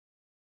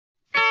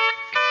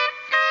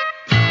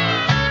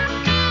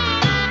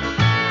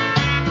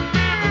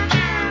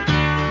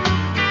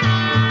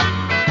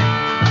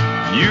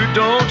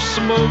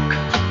smoke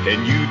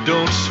and you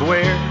don't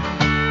swear,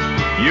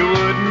 you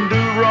wouldn't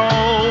do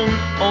wrong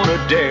on a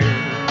dare.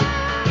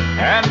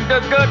 And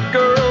a good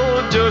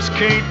girl just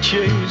can't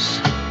chase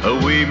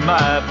away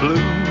my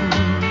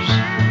blues.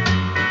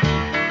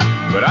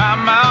 But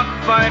I'm out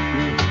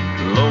fighting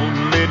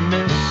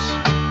loneliness,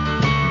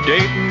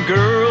 dating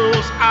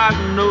girls I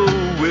know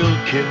will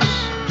kiss.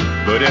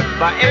 But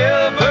if I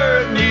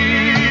ever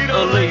need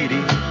a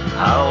lady,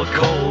 I'll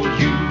call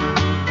you.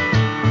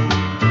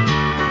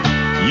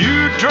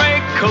 You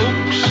drink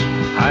Cokes,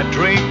 I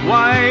drink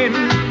wine.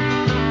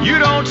 You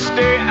don't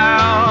stay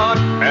out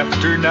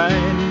after 9.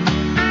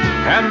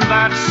 And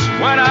that's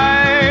when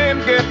I'm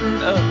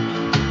getting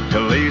up to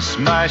lace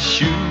my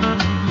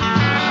shoes.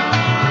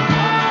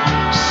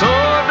 So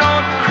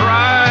don't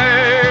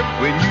cry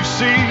when you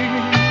see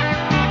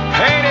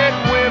painted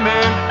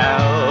women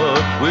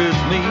out with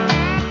me.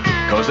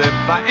 'Cause if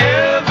I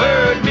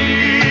ever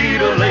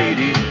need a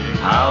lady,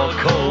 I'll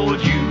call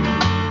you.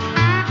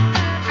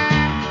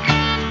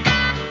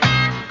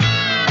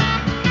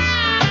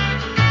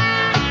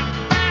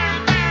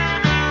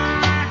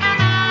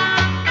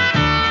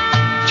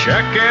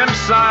 Check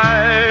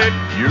inside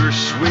your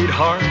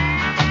sweetheart.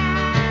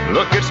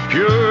 Look, it's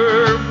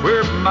pure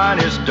where mine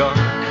is dark.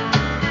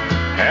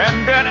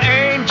 And an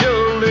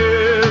angel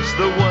is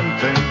the one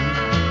thing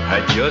I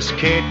just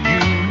can't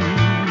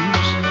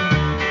use.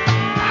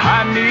 I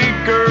need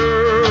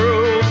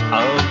girls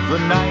of the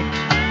night,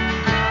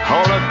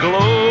 all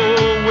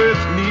aglow with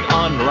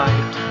neon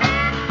light.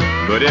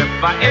 But if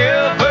I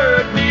ever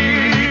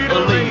need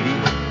a lady,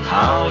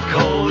 I'll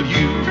call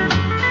you.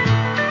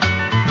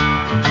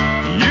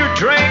 You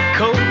drink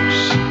Cokes,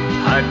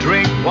 I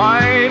drink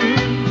wine.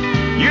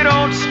 You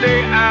don't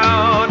stay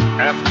out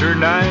after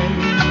 9.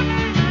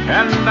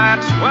 And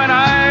that's when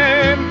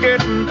I'm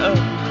getting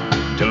up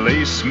to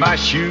lace my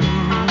shoes.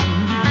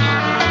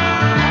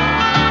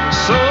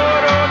 So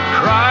don't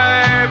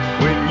cry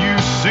when you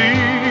see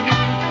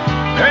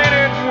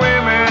painted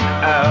women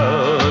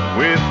out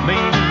with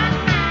me.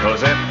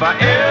 'Cause if I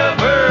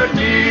ever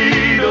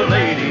need a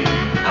lady,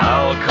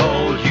 I'll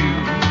call you.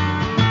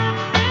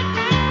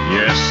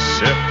 Yes,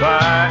 if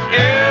I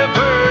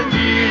ever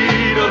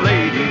need a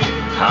lady,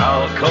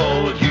 I'll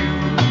call you.